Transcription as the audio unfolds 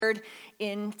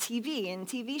in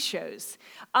TV shows.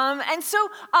 And so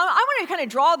I want to kind of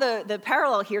draw the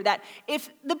parallel here that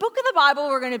if the book of the Bible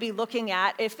we're going to be looking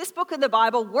at, if this book of the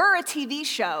Bible were a TV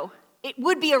show, it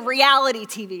would be a reality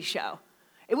TV show.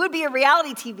 It would be a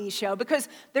reality TV show because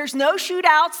there's no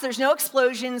shootouts, there's no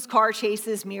explosions, car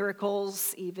chases,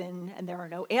 miracles even, and there are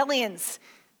no aliens.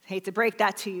 I hate to break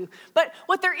that to you. But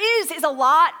what there is a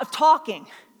lot of talking.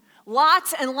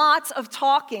 Lots and lots of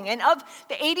talking. And of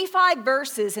the 85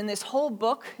 verses in this whole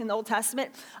book in the Old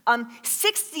Testament,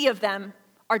 60 of them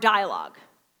are dialogue.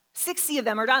 60 of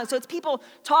them are dialogue. So it's people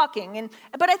talking.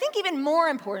 But I think even more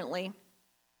importantly,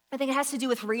 I think it has to do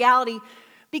with reality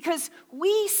because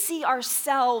we see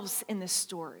ourselves in this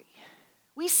story.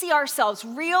 We see ourselves,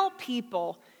 real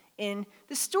people in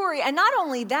the story. And not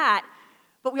only that,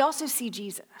 but we also see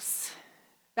Jesus.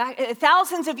 Back,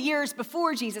 thousands of years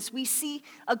before Jesus, we see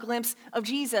a glimpse of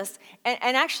Jesus.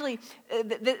 And actually,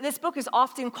 this book is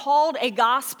often called a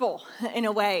gospel in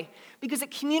a way because it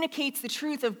communicates the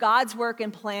truth of God's work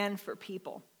and plan for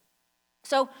people.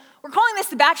 So we're calling this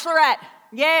The Bachelorette.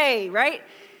 Yay, right?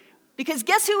 Because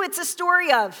guess who it's a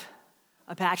story of?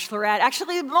 A bachelorette,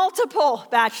 actually multiple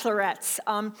bachelorettes.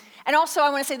 And also I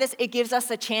want to say this, it gives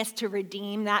us a chance to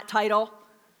redeem that title.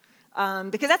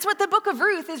 Because that's what the book of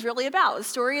Ruth is really about. The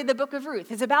story of the book of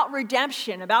Ruth is about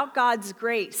redemption, about God's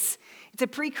grace. It's a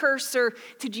precursor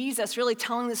to Jesus, really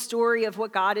telling the story of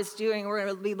what God is doing. We're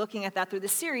going to be looking at that through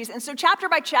this series. And so chapter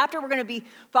by chapter, we're going to be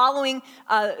following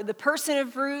the person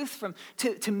of Ruth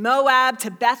to Moab,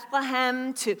 to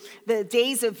Bethlehem, to the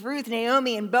days of Ruth,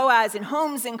 Naomi, and Boaz, and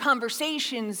homes and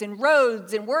conversations and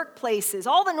roads and workplaces,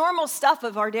 all the normal stuff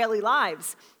of our daily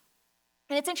lives.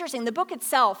 And it's interesting, the book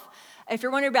itself, if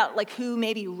you're wondering about who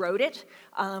maybe wrote it,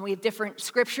 we have different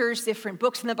scriptures, different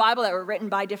books in the Bible that were written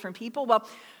by different people. Well,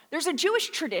 there's a Jewish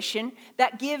tradition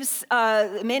that gives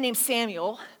a man named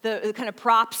Samuel the kind of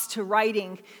props to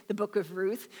writing the book of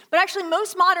Ruth. But actually,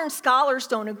 most modern scholars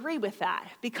don't agree with that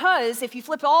because if you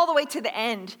flip all the way to the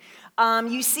end,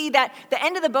 you see that the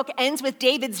end of the book ends with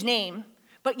David's name.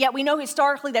 But yet we know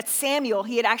historically that Samuel,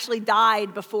 he had actually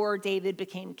died before David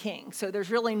became king. So there's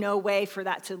really no way for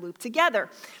that to loop together.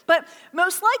 But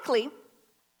most likely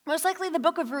the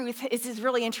book of Ruth is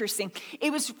really interesting.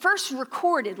 It was first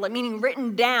recorded, meaning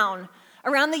written down,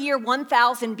 around the year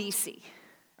 1000 BC.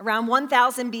 Around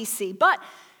 1000 BC. But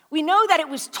we know that it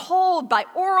was told by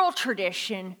oral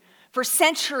tradition for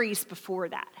centuries before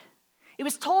that. It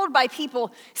was told by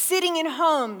people sitting in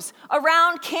homes,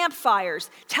 around campfires,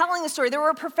 telling the story. There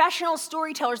were professional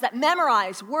storytellers that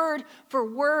memorized word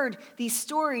for word these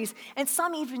stories. And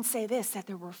some even say this, that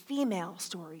there were female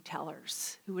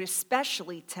storytellers who would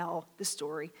especially tell the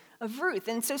story of Ruth.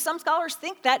 And so some scholars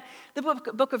think that the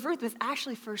book of Ruth was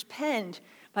actually first penned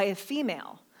by a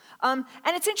female. And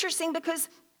it's interesting because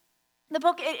the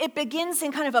book, it begins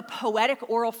in kind of a poetic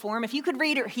oral form. If you could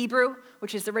read Hebrew,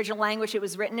 which is the original language it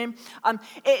was written in,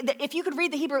 if you could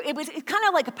read the Hebrew, it's kind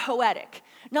of like a poetic.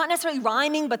 Not necessarily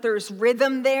rhyming, but there's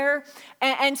rhythm there.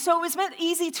 And so it was meant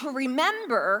easy to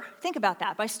remember, think about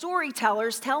that, by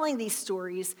storytellers telling these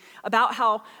stories about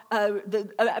how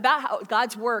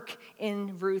God's work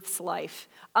in Ruth's life.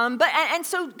 And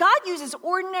so God uses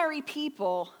ordinary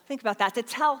people, think about that, to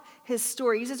tell his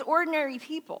story. He uses ordinary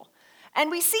people. And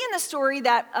we see in the story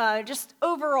that just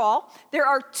overall, there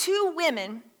are two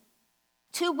women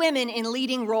in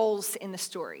leading roles in the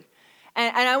story.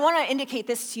 And I want to indicate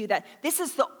this to you, that this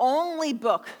is the only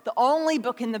book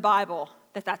in the Bible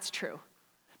that's true.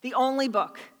 The only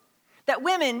book. That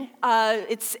women,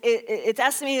 it's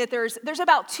estimated that there's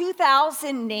about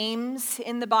 2,000 names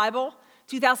in the Bible,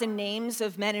 2,000 names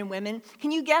of men and women.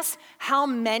 Can you guess how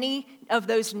many of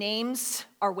those names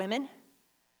are women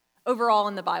overall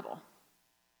in the Bible?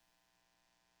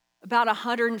 About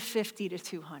 150 to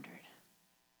 200.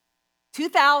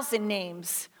 2,000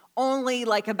 names, only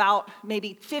about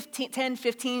maybe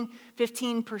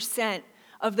 15%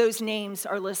 of those names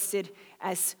are listed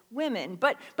as women.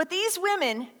 But these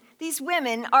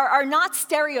women are not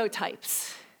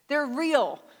stereotypes. They're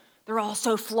real. They're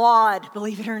also flawed,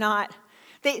 believe it or not.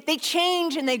 They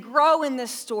change and they grow in this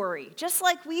story, just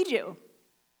like we do.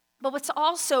 But what's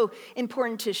also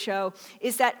important to show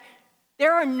is that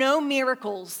there are no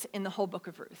miracles in the whole book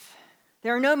of Ruth.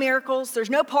 There are no miracles. There's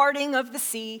no parting of the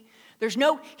sea. There's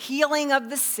no healing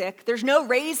of the sick. There's no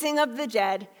raising of the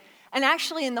dead. And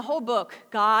actually, in the whole book,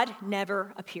 God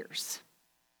never appears.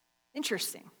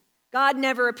 Interesting. God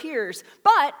never appears.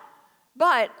 But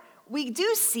we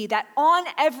do see that on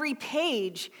every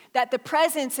page that the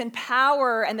presence and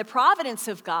power and the providence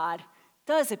of God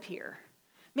does appear.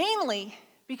 Mainly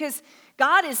because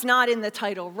God is not in the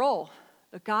title role.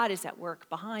 but God is at work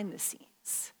behind the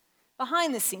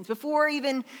scenes, before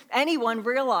even anyone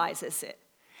realizes it.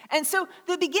 And so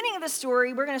the beginning of the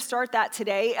story, we're going to start that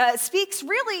today, speaks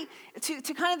really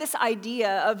to kind of this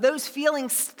idea of those feeling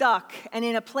stuck and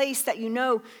in a place that you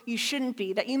know you shouldn't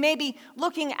be, that you may be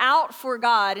looking out for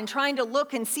God and trying to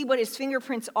look and see what his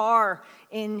fingerprints are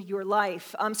in your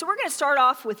life. So we're going to start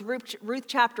off with Ruth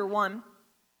chapter 1,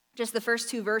 just the first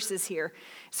 2 verses here.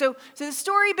 So the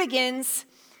story begins,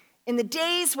 in the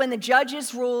days when the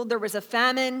judges ruled, there was a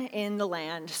famine in the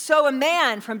land. So a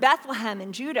man from Bethlehem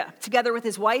in Judah, together with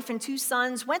his wife and 2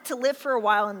 sons, went to live for a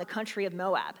while in the country of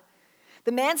Moab.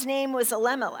 The man's name was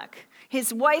Elimelech.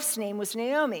 His wife's name was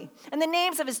Naomi. And the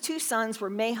names of his 2 sons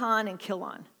were Mahlon and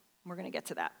Chilion. We're going to get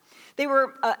to that. They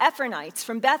were Ephraimites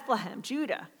from Bethlehem,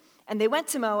 Judah. And they went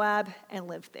to Moab and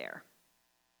lived there.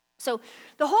 So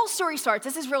the whole story starts,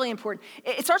 this is really important.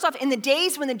 It starts off in the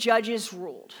days when the judges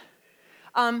ruled.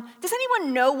 Does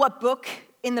anyone know what book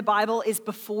in the Bible is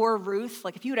before Ruth?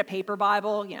 Like if you had a paper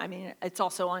Bible, it's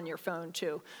also on your phone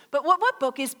too. But what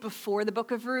book is before the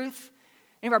book of Ruth?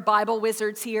 Any of our Bible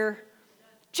wizards here?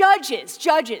 Judges.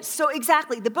 So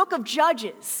exactly, the book of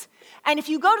Judges. And if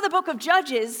you go to the book of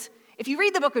Judges, if you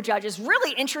read the book of Judges,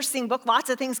 really interesting book, lots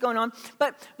of things going on.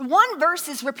 But one verse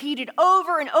is repeated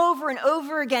over and over and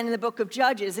over again in the book of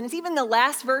Judges. And it's even the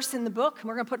last verse in the book. And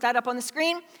we're going to put that up on the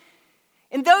screen.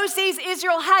 In those days,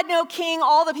 Israel had no king.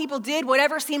 All the people did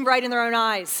whatever seemed right in their own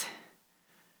eyes.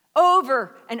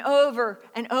 Over and over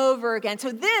and over again.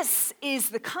 So this is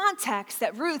the context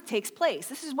that Ruth takes place.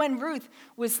 This is when Ruth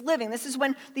was living. This is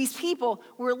when these people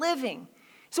were living.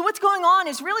 So what's going on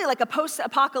is really like a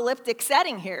post-apocalyptic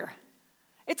setting here.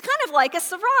 It's kind of like a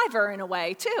Survivor in a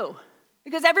way, too,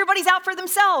 because everybody's out for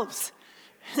themselves.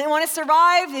 They want to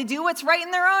survive. They do what's right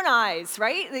in their own eyes,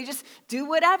 right? They just do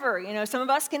whatever. Some of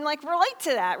us can relate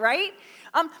to that, right?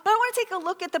 But I want to take a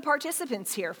look at the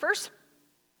participants here. First,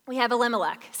 we have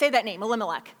Elimelech. Say that name,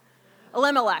 Elimelech.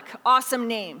 Elimelech, awesome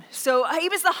name. So he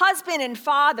was the husband and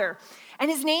father. And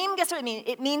his name, guess what it means?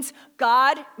 It means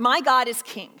God, my God is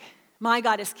king. My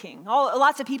God is king.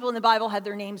 Lots of people in the Bible have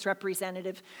their names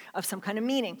representative of some kind of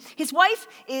meaning. His wife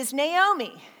is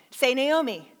Naomi. Say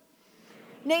Naomi.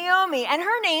 Naomi, and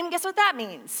her name, guess what that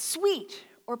means? Sweet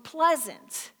or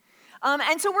pleasant.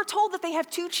 And so we're told that they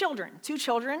have 2 children.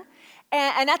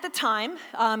 And at the time,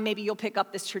 maybe you'll pick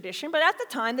up this tradition, but at the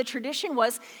time, the tradition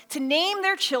was to name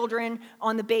their children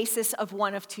on the basis of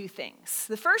one of 2 things.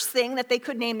 The first thing that they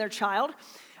could name their child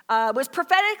was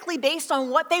prophetically based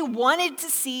on what they wanted to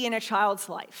see in a child's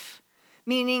life,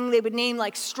 meaning they would name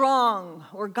like strong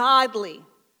or godly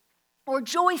or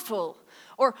joyful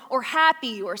or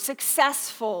happy, or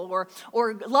successful,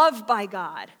 or loved by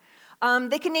God.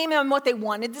 They could name them what they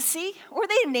wanted to see, or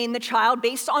they could name the child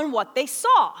based on what they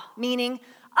saw, meaning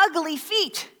ugly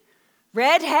feet,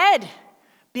 red head,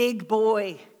 big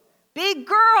boy, big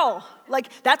girl.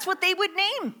 That's what they would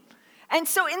name. And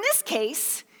so in this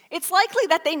case, it's likely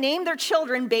that they named their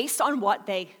children based on what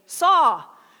they saw.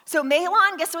 So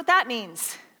Mahlon, guess what that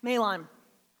means? Mahlon,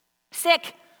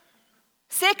 sick,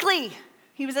 sickly.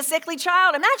 He was a sickly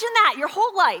child. Imagine that, your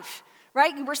whole life,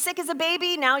 right? You were sick as a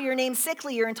baby, now you're named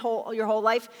sickly your whole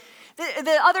life.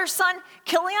 The other son,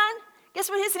 Chilion, guess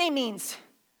what his name means?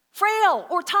 Frail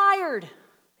or tired.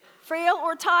 Frail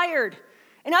or tired.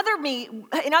 In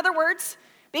other words,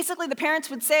 basically the parents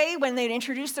would say when they'd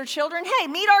introduce their children, hey,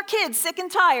 meet our kids, sick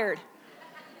and tired,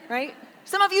 right?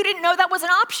 Some of you didn't know that was an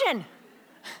option.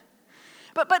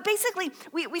 But basically,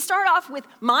 we start off with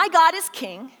my God is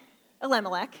king,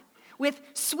 Elimelech, with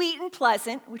sweet and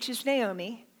pleasant, which is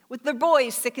Naomi, with the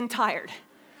boys sick and tired.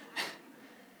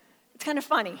 It's kind of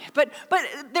funny, but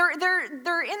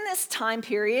they're in this time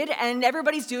period, and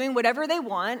everybody's doing whatever they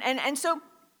want, and so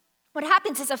what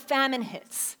happens is a famine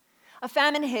hits.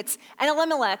 And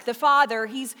Elimelech, the father,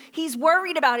 he's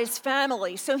worried about his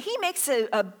family, so he makes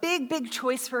a big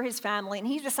choice for his family, and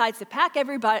he decides to pack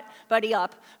everybody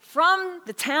up from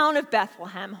the town of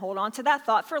Bethlehem, hold on to that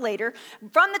thought for later,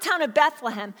 from the town of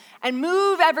Bethlehem, and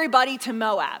move everybody to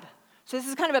Moab. So this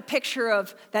is kind of a picture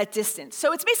of that distance.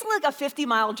 So it's basically like a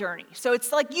 50-mile journey. So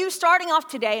it's like you starting off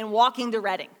today and walking to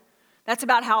Reading. That's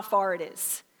about how far it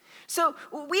is. So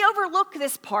we overlook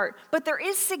this part, but there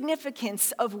is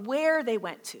significance of where they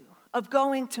went to, of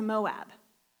going to Moab.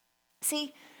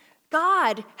 See,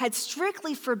 God had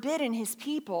strictly forbidden his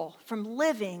people from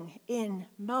living in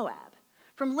Moab.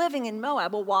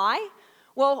 Well, why?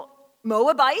 Well,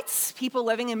 Moabites, people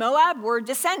living in Moab, were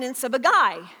descendants of a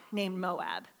guy named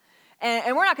Moab.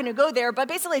 And we're not going to go there, but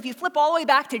basically if you flip all the way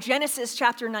back to Genesis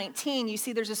chapter 19, you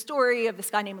see there's a story of this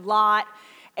guy named Lot.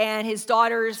 and his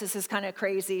daughters. This is kind of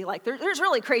crazy. Like there's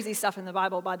really crazy stuff in the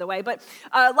Bible, by the way. But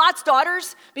Lot's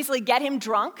daughters basically get him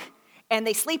drunk, and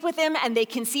they sleep with him, and they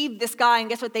conceive this guy. And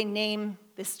guess what they name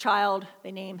this child?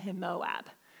 They name him Moab.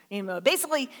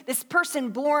 Basically, this person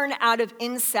born out of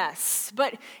incest.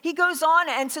 But he goes on,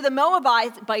 and so the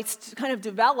Moabites kind of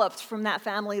developed from that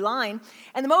family line.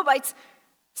 And the Moabites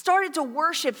started to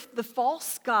worship the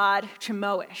false god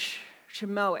Chemosh.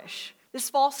 This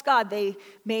false god they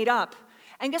made up.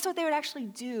 And guess what they would actually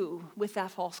do with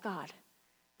that false god?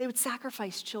 They would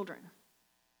sacrifice children.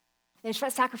 The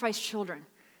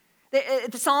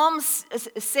Psalms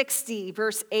 60,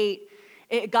 verse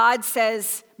 8, God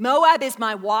says, Moab is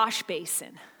my wash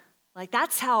basin. Like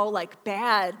that's how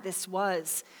bad this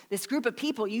was. This group of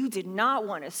people you did not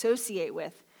want to associate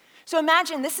with. So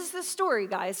imagine, this is the story,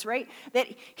 guys, right? That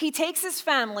he takes his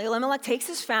family, Elimelech takes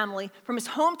his family from his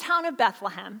hometown of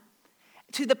Bethlehem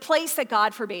to the place that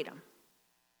God forbade him,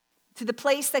 to the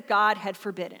place that God had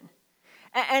forbidden.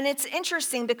 And it's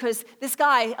interesting because this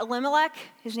guy, Elimelech,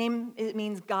 his name, it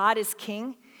means God is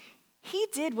king. He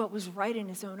did what was right in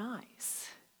his own eyes.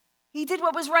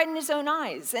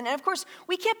 And of course,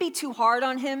 we can't be too hard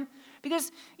on him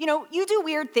because, you do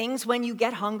weird things when you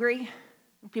get hungry.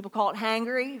 People call it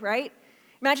hangry, right?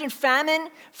 Imagine famine.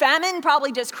 Famine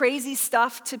probably does crazy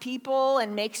stuff to people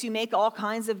and makes you make all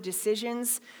kinds of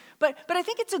decisions. But I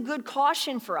think it's a good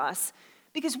caution for us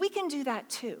because we can do that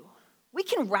too. We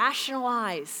can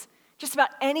rationalize just about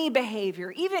any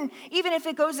behavior, even if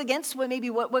it goes against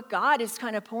what God is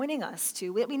kind of pointing us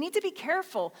to. We need to be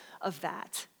careful of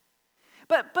that.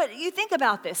 But you think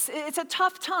about this. It's a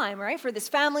tough time, right, for this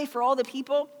family, for all the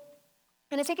people.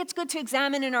 And I think it's good to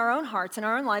examine in our own hearts and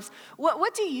our own lives,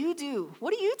 what do you do?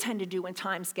 What do you tend to do when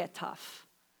times get tough?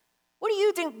 What do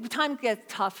you do when times get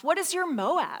tough? What is your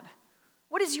Moab?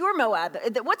 What's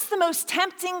the most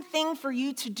tempting thing for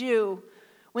you to do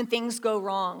when things go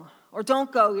wrong or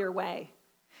don't go your way?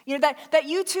 That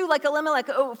you too, like Elimelech,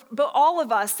 but all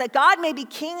of us, that God may be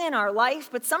king in our life,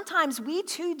 but sometimes we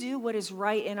too do what is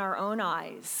right in our own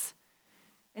eyes.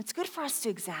 And it's good for us to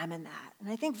examine that. And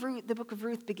I think the book of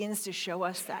Ruth begins to show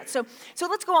us that. So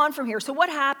let's go on from here. So what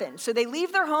happened? So they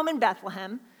leave their home in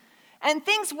Bethlehem, and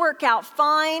things work out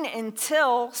fine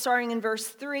until, starting in verse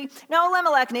 3, now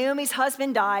Elimelech, Naomi's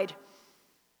husband, died,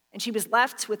 and she was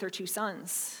left with her 2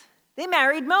 sons. They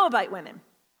married Moabite women,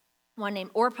 one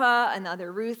named Orpah,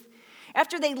 another Ruth.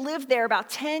 After they lived there about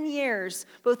 10 years,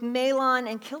 both Mahlon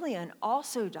and Chilion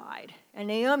also died, and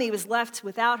Naomi was left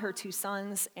without her 2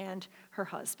 sons and her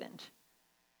husband.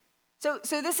 So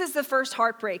this is the first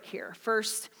heartbreak here.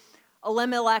 First,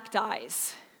 Elimelech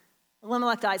dies.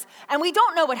 And we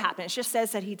don't know what happened. It just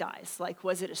says that he dies.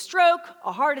 Was it a stroke,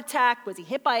 a heart attack? Was he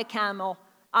hit by a camel?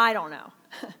 I don't know.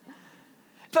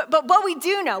 But what we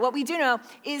do know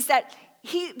is that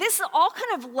this all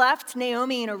kind of left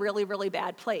Naomi in a really, really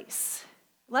bad place.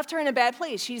 Left her in a bad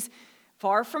place. She's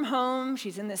far from home.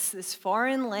 She's in this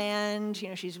foreign land.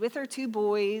 She's with her 2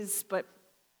 boys.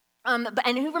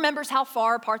 And who remembers how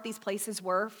far apart these places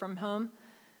were from home?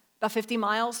 About 50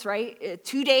 miles, right?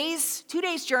 2 days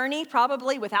journey,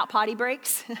 probably, without potty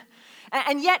breaks.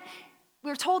 And yet,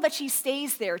 we're told that she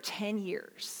stays there 10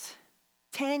 years.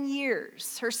 10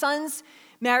 years. Her sons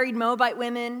married Moabite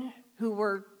women who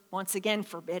were, once again,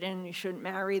 forbidden. You shouldn't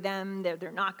marry them.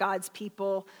 They're not God's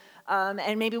people.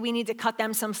 And maybe we need to cut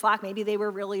them some slack. Maybe they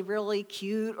were really, really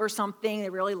cute or something. They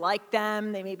really liked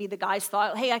them. Maybe the guys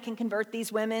thought, hey, I can convert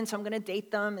these women, so I'm going to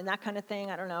date them and that kind of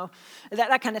thing. I don't know,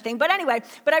 that kind of thing. But anyway,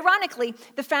 ironically,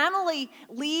 the family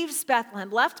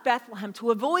left Bethlehem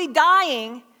to avoid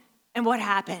dying. And what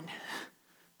happened?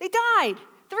 They died.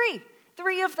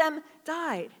 3 of them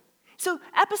died. So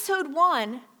episode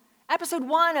one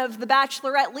of The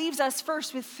Bachelorette leaves us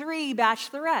first with 3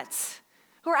 bachelorettes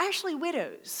who are actually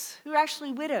widows.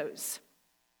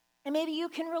 And maybe you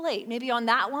can relate, maybe on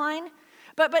that line.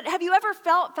 But have you ever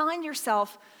find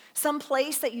yourself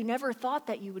someplace that you never thought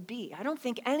that you would be? I don't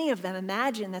think any of them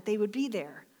imagined that they would be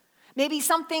there. Maybe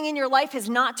something in your life has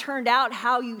not turned out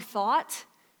how you thought.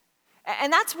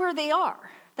 And that's where they are.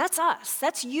 That's us.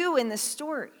 That's you in this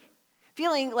story.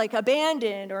 Feeling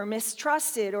abandoned or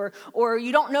mistrusted or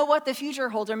you don't know what the future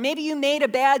holds, or maybe you made a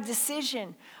bad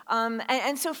decision.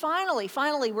 And so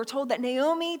finally, we're told that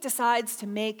Naomi decides to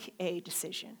make a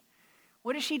decision.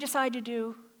 What does she decide to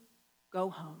do? Go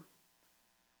home.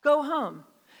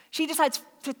 She decides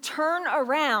to turn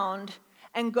around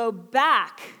and go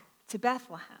back to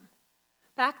Bethlehem.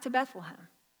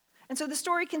 And so the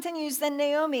story continues. Then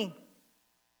Naomi,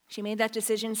 she made that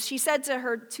decision. She said to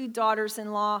her 2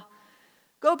 daughters-in-law,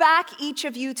 Go back, each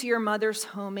of you, to your mother's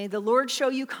home. May the Lord show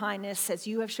you kindness as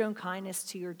you have shown kindness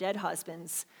to your dead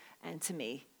husbands and to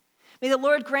me. May the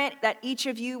Lord grant that each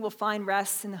of you will find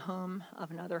rest in the home of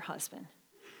another husband.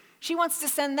 She wants to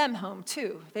send them home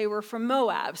too. They were from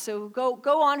Moab, so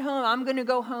go on home. I'm going to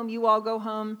go home. You all go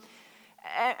home.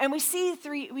 And we see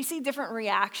different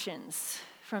reactions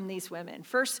from these women.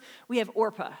 First, we have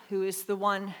Orpah, who is the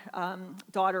one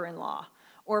daughter-in-law,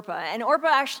 Orpah. And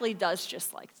Orpah actually does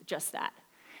just that.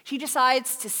 She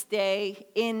decides to stay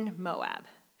in Moab.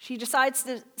 She decides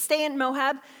to stay in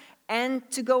Moab and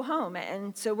to go home.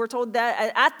 And so we're told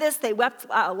that at this, they wept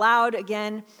aloud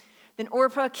again. Then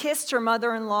Orpah kissed her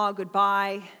mother-in-law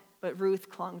goodbye, but Ruth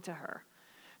clung to her.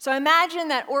 So imagine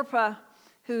that Orpah,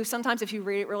 who sometimes if you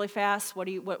read it really fast, what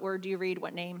word do you read?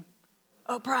 What name?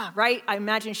 Oprah, right? I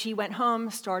imagine she went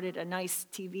home, started a nice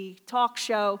TV talk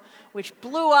show, which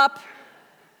blew up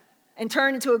and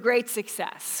turned into a great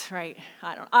success, right?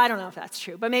 I don't know if that's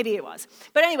true, but maybe it was.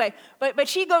 But anyway, but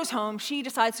she goes home. She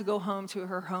decides to go home to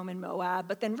her home in Moab.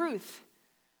 But then Ruth,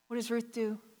 what does Ruth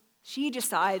do? She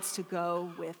decides to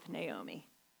go with Naomi.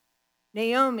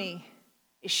 Naomi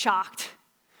is shocked.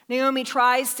 Naomi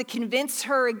tries to convince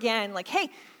her again, like, hey,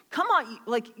 come on,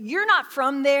 like, you're not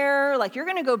from there. Like, you're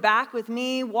going to go back with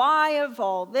me. Why of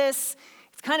all this?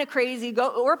 It's kind of crazy.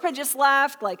 Orpah just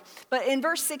left. But in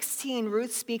verse 16,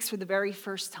 Ruth speaks for the very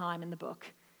first time in the book.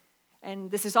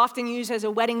 And this is often used as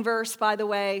a wedding verse, by the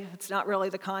way. It's not really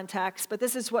the context, but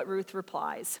this is what Ruth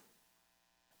replies.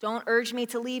 Don't urge me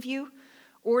to leave you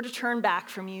or to turn back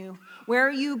from you. Where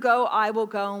you go, I will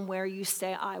go, and where you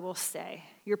stay, I will stay.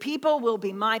 Your people will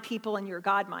be my people, and your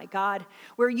God, my God.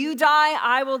 Where you die,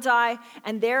 I will die,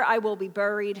 and there I will be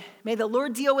buried. May the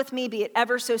Lord deal with me, be it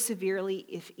ever so severely,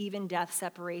 if even death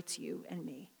separates you and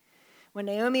me. When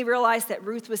Naomi realized that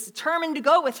Ruth was determined to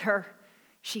go with her,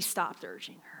 she stopped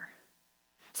urging her.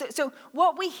 So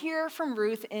what we hear from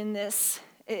Ruth in this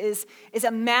is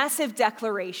a massive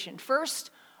declaration.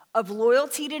 First, of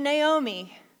loyalty to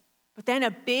Naomi, but then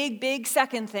a big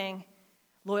second thing,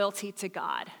 loyalty to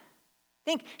God.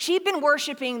 Think, she'd been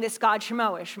worshiping this god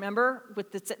Chemosh, remember,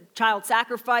 with the child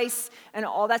sacrifice and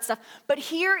all that stuff. But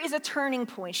here is a turning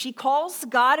point. She calls the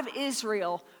God of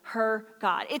Israel her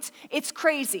God. It's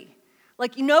crazy.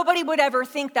 Like, nobody would ever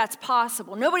think that's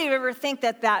possible. Nobody would ever think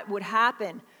that would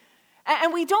happen.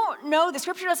 And we don't know, the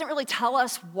scripture doesn't really tell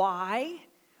us why.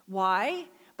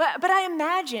 But I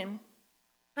imagine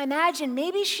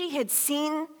maybe she had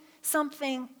seen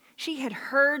something, she had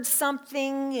heard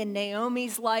something in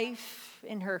Naomi's life,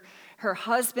 in her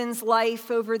husband's life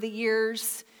over the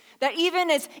years, that even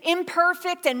as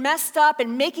imperfect and messed up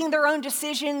and making their own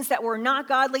decisions that were not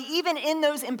godly, even in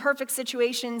those imperfect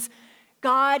situations,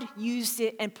 God used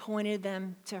it and pointed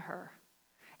them to her.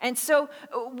 And so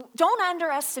don't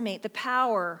underestimate the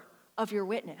power of your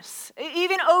witness.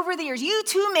 Even over the years, you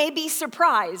too may be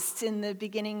surprised in the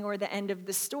beginning or the end of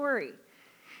the story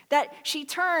that she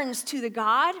turns to the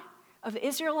God of the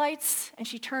Israelites and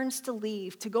she turns to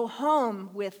leave, to go home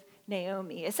with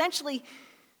Naomi. Essentially,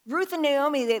 Ruth and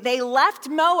Naomi, they left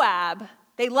Moab.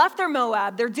 They left their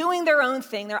Moab. They're doing their own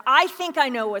thing. I think I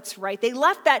know what's right. They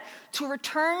left that to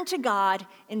return to God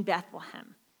in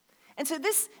Bethlehem. And so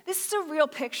this is a real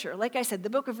picture. Like I said, the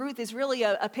book of Ruth is really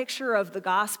a picture of the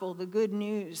gospel, the good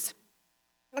news.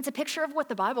 It's a picture of what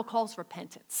the Bible calls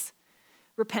repentance.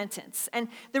 Repentance. And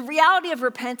the reality of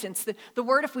repentance, the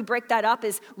word, if we break that up,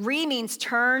 is re means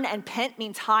turn and pent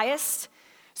means highest.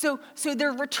 So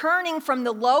they're returning from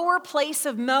the lower place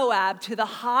of Moab to the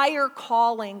higher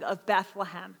calling of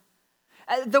Bethlehem.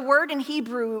 The word in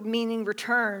Hebrew meaning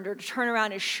returned or to turn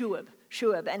around is shuab.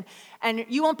 And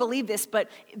you won't believe this, but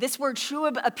this word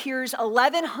shuab appears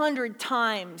 1,100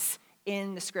 times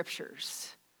in the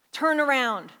scriptures. Turn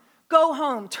around, go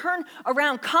home, turn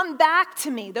around, come back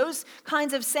to me, those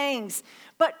kinds of sayings.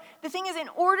 But the thing is, in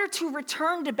order to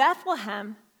return to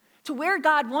Bethlehem, to where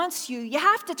God wants you, you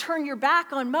have to turn your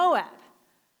back on Moab.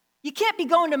 You can't be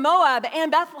going to Moab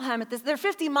and Bethlehem. They're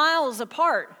 50 miles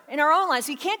apart in our own lives.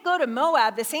 So you can't go to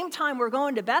Moab the same time we're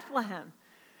going to Bethlehem.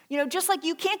 You know, just like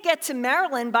you can't get to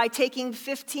Maryland by taking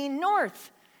 15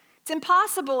 north. It's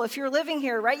impossible if you're living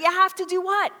here, right? You have to do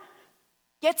what?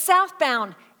 Get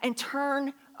southbound and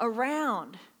turn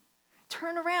around.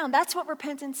 Turn around. That's what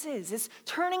repentance is. It's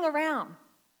turning around.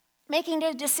 Making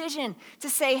a decision to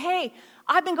say, hey,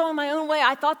 I've been going my own way.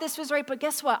 I thought this was right, but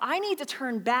guess what? I need to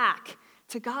turn back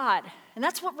to God. And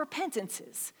that's what repentance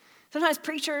is. Sometimes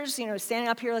preachers, standing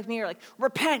up here like me are like,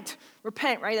 repent,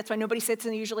 right? That's why nobody sits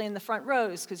usually in the front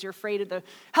rows because you're afraid of the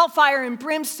hellfire and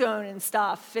brimstone and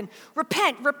stuff. And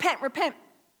repent.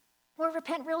 Well,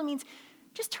 repent really means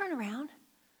just turn around.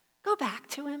 Go back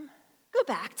to him. Go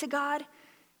back to God.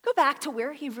 Go back to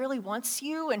where he really wants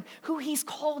you and who he's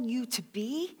called you to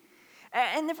be.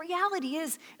 And the reality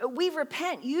is, we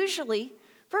repent usually,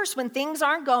 first, when things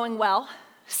aren't going well.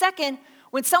 Second,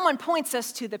 when someone points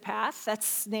us to the path,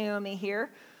 that's Naomi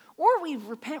here. Or we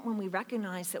repent when we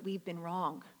recognize that we've been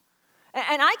wrong.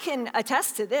 And I can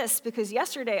attest to this because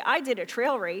yesterday I did a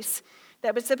trail race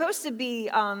that was supposed to be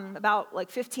about like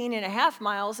 15 and a half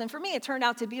miles. And for me, it turned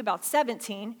out to be about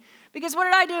 17. Because what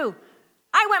did I do?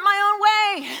 I went my own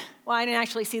way. Well, I didn't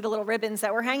actually see the little ribbons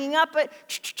that were hanging up, but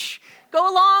go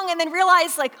along and then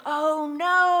realize like, oh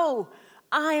no,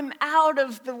 I'm out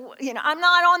of I'm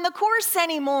not on the course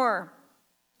anymore.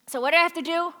 So what did I have to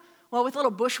do? Well, with a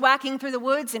little bushwhacking through the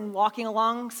woods and walking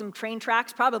along some train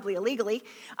tracks, probably illegally,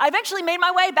 I eventually made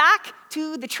my way back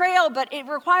to the trail, but it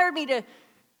required me to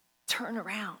turn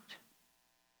around.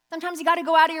 Sometimes you got to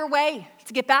go out of your way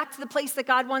to get back to the place that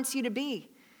God wants you to be.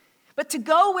 But to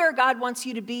go where God wants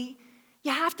you to be,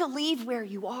 you have to leave where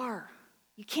you are.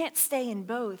 You can't stay in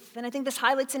both. And I think this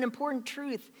highlights an important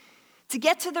truth. To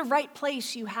get to the right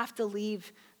place, you have to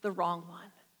leave the wrong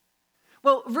one.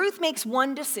 Well, Ruth makes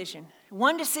one decision.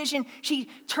 She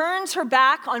turns her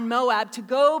back on Moab to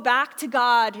go back to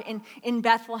God in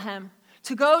Bethlehem,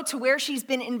 to go to where she's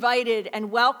been invited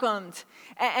and welcomed.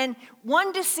 And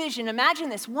one decision, imagine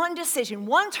this, one decision,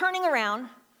 one turning around,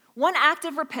 one act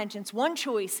of repentance, one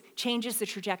choice changes the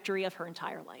trajectory of her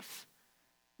entire life.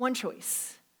 One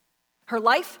choice. Her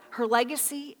life, her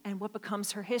legacy, and what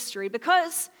becomes her history.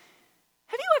 Because,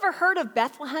 have you ever heard of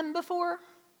Bethlehem before?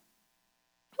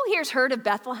 Who here's heard of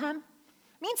Bethlehem?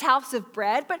 It means house of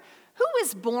bread, but who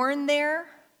was born there?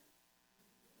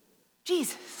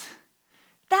 Jesus.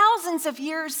 Thousands of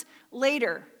years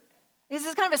later. This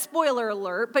is kind of a spoiler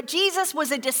alert, but Jesus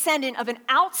was a descendant of an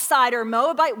outsider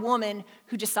Moabite woman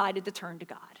who decided to turn to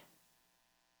God.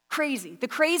 Crazy. The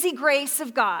crazy grace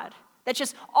of God that's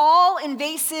just all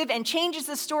invasive and changes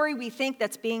the story we think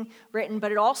that's being written,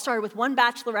 but it all started with one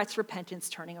bachelorette's repentance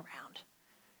turning around.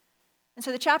 And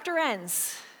so the chapter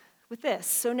ends with this.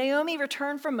 So Naomi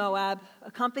returned from Moab,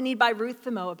 accompanied by Ruth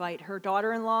the Moabite, her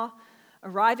daughter-in-law,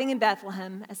 arriving in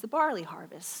Bethlehem as the barley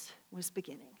harvest was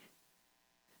beginning.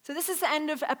 So this is the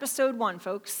end of episode 1,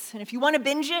 folks. And if you want to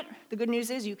binge it, the good news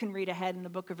is you can read ahead in the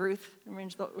book of Ruth and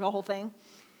binge the whole thing.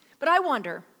 But I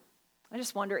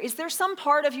just wonder, is there some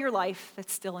part of your life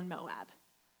that's still in Moab?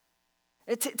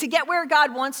 To get where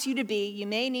God wants you to be, you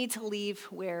may need to leave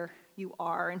where you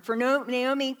are. And for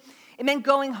Naomi, it meant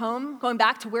going home, going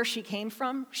back to where she came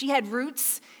from. She had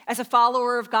roots as a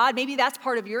follower of God. Maybe that's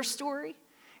part of your story.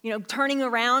 Turning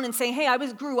around and saying, hey, I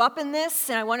grew up in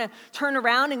this, and I want to turn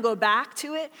around and go back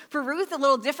to it. For Ruth, a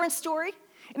little different story.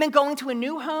 It meant going to a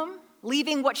new home,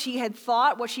 leaving what she had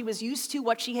thought, what she was used to,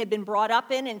 what she had been brought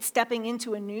up in, and stepping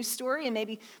into a new story. And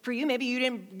maybe for you, maybe you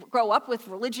didn't grow up with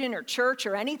religion or church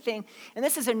or anything, and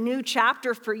this is a new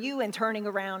chapter for you in turning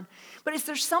around. But is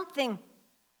there something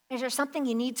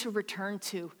you need to return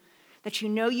to that you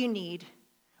know you need,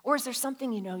 or is there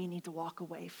something you know you need to walk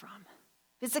away from?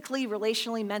 Physically,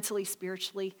 relationally, mentally,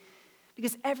 spiritually,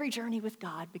 because every journey with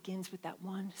God begins with that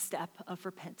one step of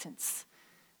repentance,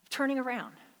 of turning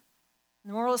around. And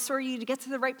the moral of the story, to get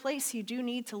to the right place, you do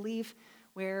need to leave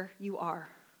where you are.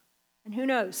 And who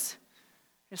knows,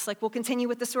 just like we'll continue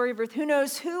with the story of Ruth, who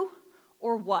knows who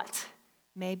or what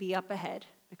may be up ahead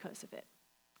because of it.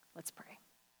 Let's pray.